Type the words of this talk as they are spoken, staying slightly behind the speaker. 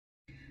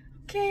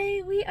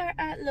Okay, we are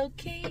at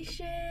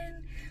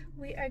location.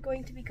 We are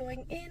going to be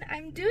going in.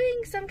 I'm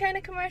doing some kind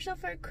of commercial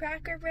for a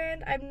cracker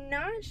brand. I'm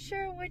not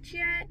sure which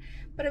yet,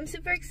 but I'm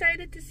super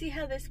excited to see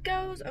how this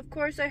goes. Of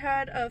course, I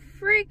had a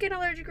freaking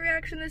allergic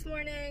reaction this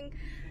morning,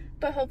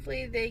 but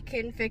hopefully they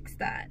can fix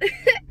that.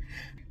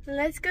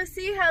 Let's go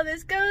see how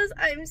this goes.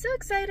 I'm so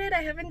excited.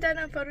 I haven't done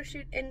a photo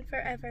shoot in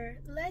forever.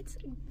 Let's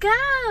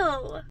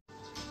go!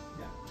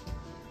 Yeah.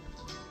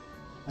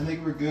 I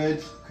think we're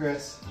good,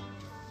 Chris.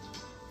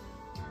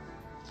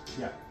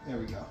 Yeah, there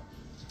we go.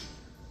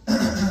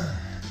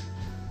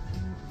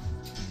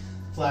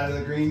 Flat of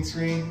the green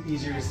screen,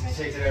 easier to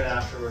take it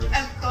out afterwards.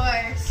 Of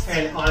course.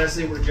 And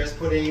honestly, we're just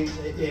putting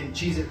in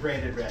Cheez It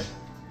branded red.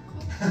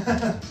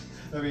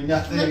 There'll be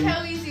nothing. Look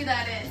how easy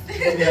that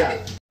is.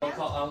 Yeah.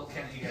 I'll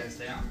count you guys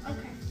down.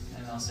 Okay.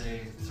 And I'll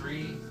say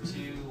 3,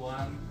 2, 1,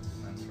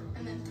 and then throw.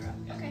 And then throw.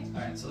 Yeah. Okay.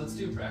 Alright, so let's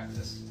do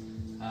practice.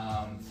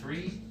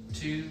 3,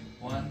 2,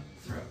 1,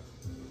 throw.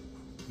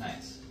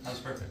 Nice. That was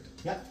perfect.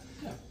 Yeah.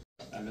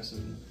 I miss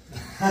it.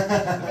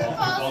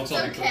 Well, it's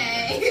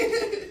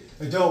okay.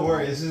 Don't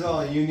worry, this is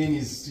all a union.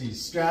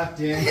 He's strapped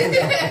in.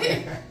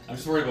 I'm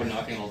just worried about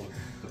knocking all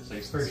the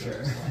places. For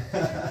sure.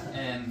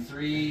 And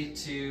 3,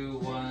 2,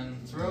 1,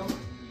 throw.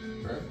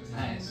 Perfect.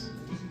 Nice.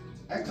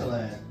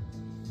 Excellent.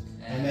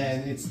 And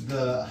then it's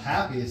the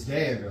happiest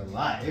day of your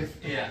life.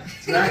 Yeah.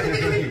 It's not going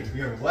to be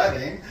your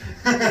wedding.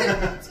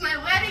 It's my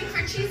wedding for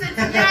Cheez It,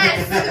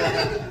 yes!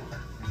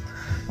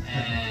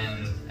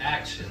 And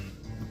action.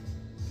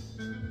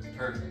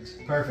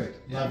 Perfect. Perfect.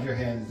 Yeah. Love your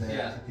hands there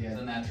Yeah, at the the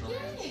end. natural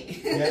hand.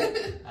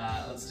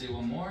 Yeah. Let's do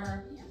one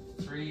more.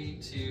 3,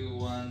 2,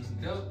 1,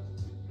 go.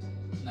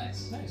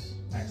 Nice. Nice.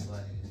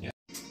 Excellent.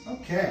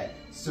 Okay,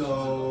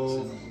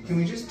 so can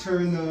we just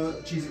turn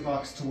the Cheez It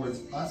box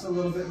towards us a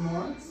little bit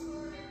more?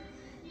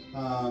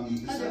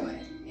 This Other way.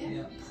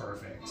 Yeah.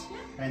 Perfect.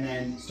 And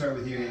then start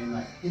with you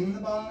in the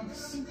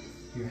box.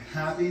 You're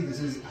happy. This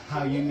is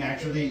how you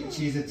naturally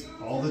Cheez It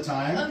all the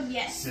time. Oh,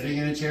 yes. Sitting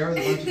in a chair with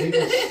a bunch of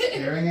people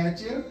staring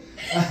at you.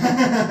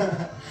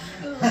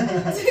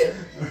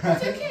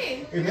 It's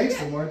okay. It makes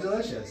them more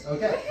delicious.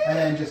 Okay, and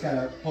then just kind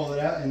of pull it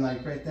out and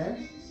right there.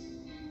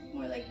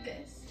 More like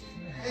this.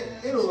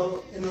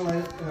 It'll in a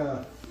little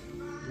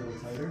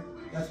tighter.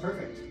 That's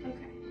perfect.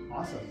 Okay.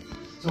 Awesome.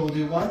 So we'll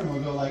do one and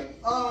we'll go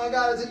oh my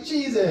god, it's a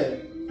Cheez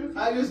It! Okay.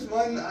 I just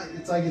won.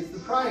 It's like it's the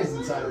prize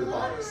inside of the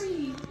box.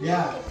 Lottery.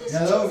 Yeah. This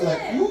Now they'll be like,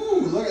 Cheez It.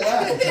 ooh, look at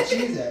that, it's a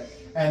Cheez It.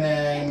 And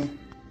then,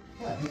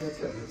 yeah, I think that's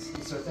good.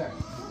 Let's start there.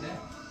 Okay.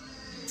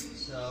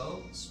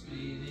 So,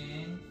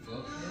 speeding,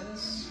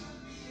 focus,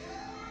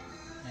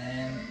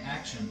 and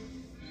action.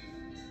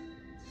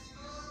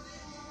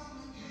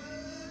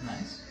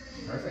 Nice.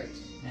 Perfect.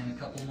 And a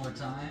couple more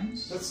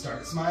times. Let's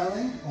start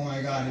smiling. Oh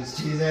my god, it's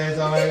Cheez It.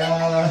 Oh my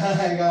god.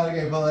 Oh my god.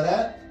 Okay, pull it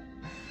out.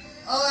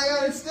 Oh my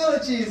god, it's still a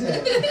Cheez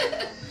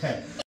It.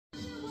 Okay.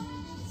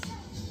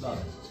 Love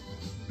it.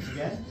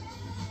 Again.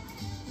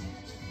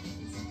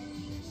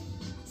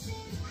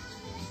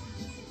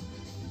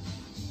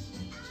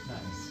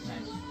 Nice.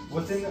 Nice.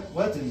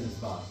 What's in this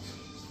box?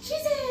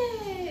 Cheez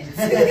It!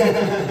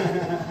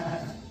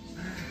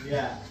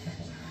 Yeah.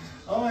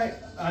 Oh my,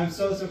 I'm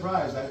so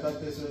surprised. I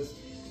thought this was,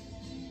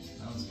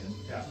 That was good.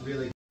 yeah,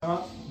 really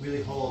up,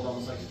 really hold,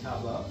 almost like a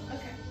tableau.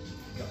 Okay.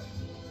 Go.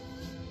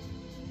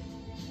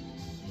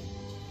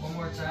 One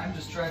more time,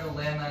 just try to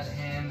land that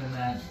hand in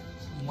that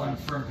one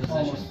firm position.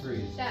 Almost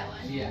freeze. That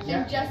one. Yeah.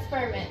 Yeah. And just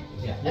firm it.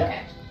 Yeah. Yeah.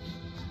 Okay.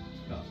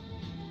 Go.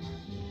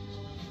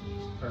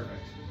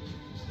 Perfect.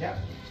 Yeah.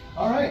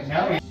 All right,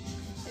 now we.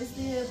 Is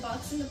the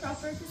box in the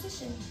proper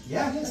position?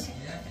 Yeah, it is. Okay.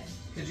 Yeah.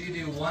 Could you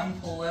do one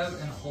pull out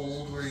and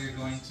hold where you're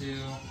going to?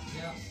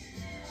 Yeah.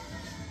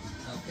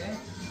 Okay.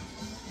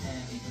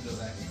 And you can go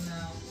back in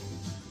now.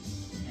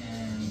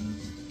 And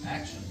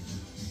action.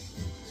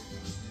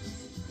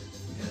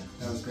 Good.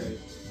 That was great.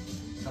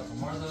 A couple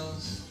more of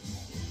those.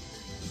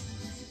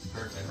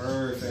 Perfect.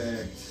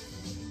 Perfect.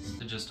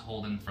 To just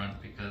hold in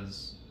front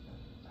because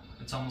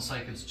it's almost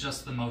like it's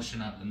just the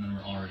motion up and then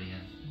we're already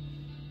in.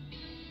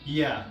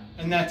 Yeah,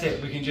 and that's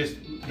it. We can just,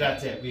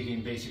 that's it. We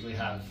can basically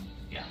have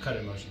cut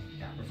in motion.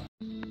 Yeah. We're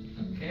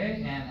fine.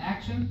 Okay, and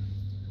action.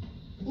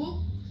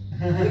 Whoop.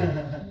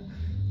 Nice.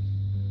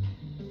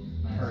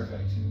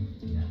 Perfect.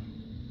 Yeah.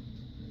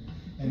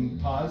 And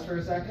pause for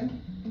a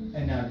second,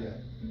 and now do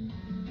it.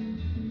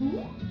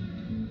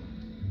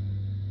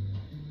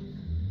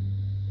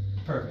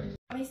 Perfect.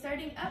 Are we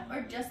starting up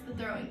or just the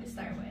throwing to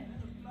start with?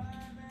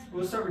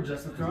 We'll start with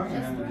just the throwing,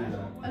 and then we'll do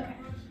that. Okay.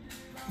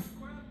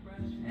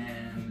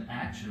 And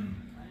action.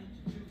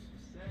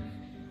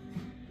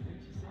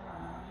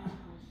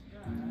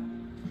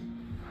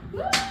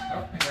 Woo!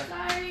 Oh, I got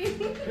Sorry.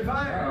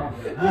 Goodbye.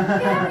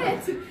 Damn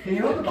it. Can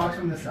you hold the box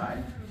from the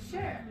side?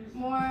 Sure.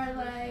 More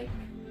like,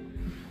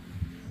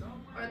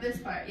 or this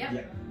part. Yep.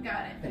 Yeah.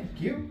 Got it.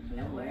 Thank you.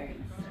 No worries.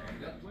 There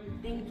you go.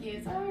 Thank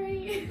you.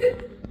 Sorry.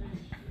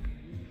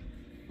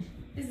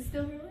 Is it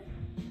still rolling?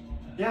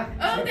 Yeah.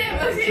 Oh,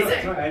 damn. Okay,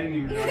 sorry. Sorry, I didn't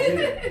even know I did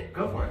it.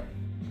 Go for it.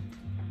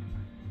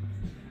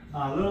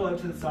 A little up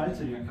to the side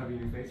so you're not covering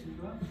your face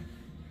as well.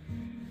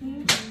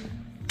 No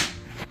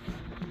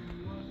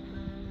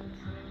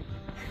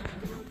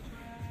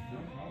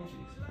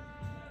apologies.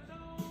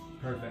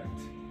 Perfect.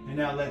 And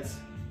now let's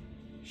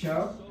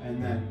show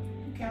and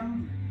then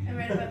count. And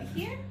right about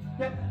here?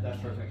 Yep,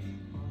 that's perfect.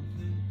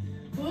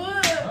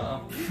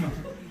 Whoa!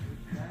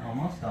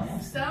 Almost.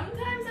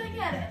 Sometimes I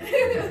get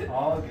it.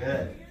 All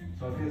good.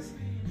 Focus.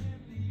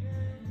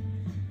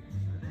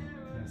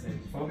 I'm gonna say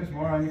focus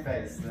more on your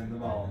face than the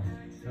ball.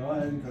 Go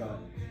ahead and throw it.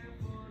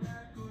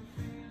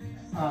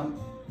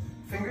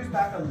 Fingers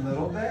back a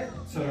little bit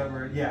so that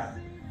we're, yeah.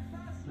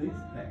 Please?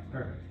 There,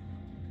 perfect.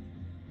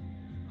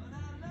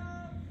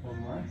 One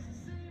more.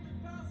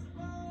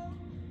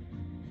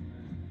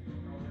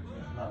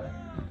 Love it.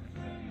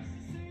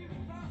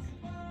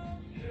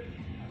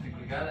 I think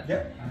we got it.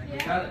 Yep. I think we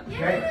got it.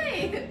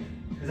 Yay!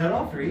 Is that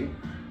all three?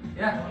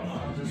 Yeah.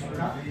 I'll just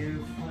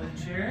review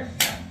footage here.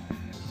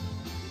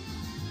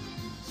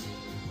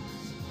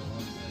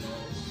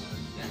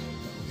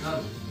 Got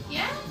it.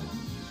 Yeah?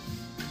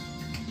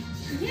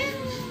 Yay!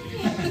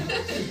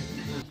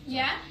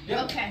 Yeah?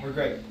 Yep. Okay. We're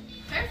great.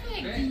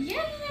 Perfect. Great. Yay!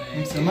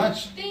 Thanks so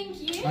much.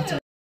 Thank you. Lots of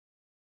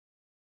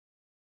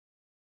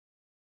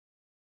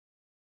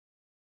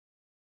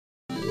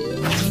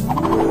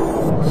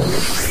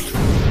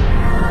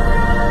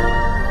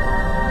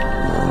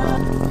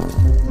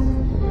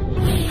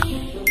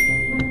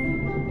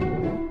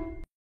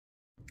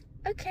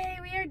Okay,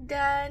 we are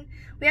done.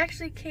 We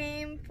actually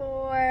came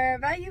for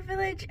Value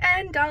Village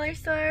and Dollar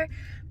Store,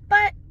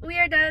 but we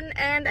are done,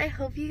 and I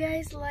hope you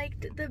guys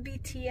liked the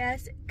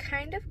BTS.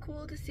 Kind of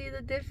cool to see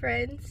the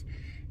difference.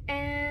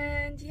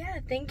 And yeah,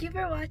 thank you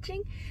for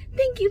watching.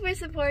 Thank you for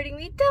supporting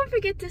me. Don't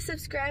forget to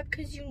subscribe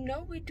because you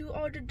know we do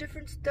all the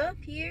different stuff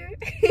here.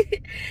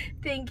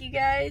 Thank you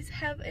guys.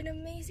 Have an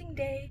amazing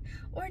day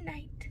or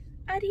night.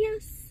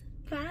 Adios.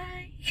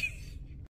 Bye.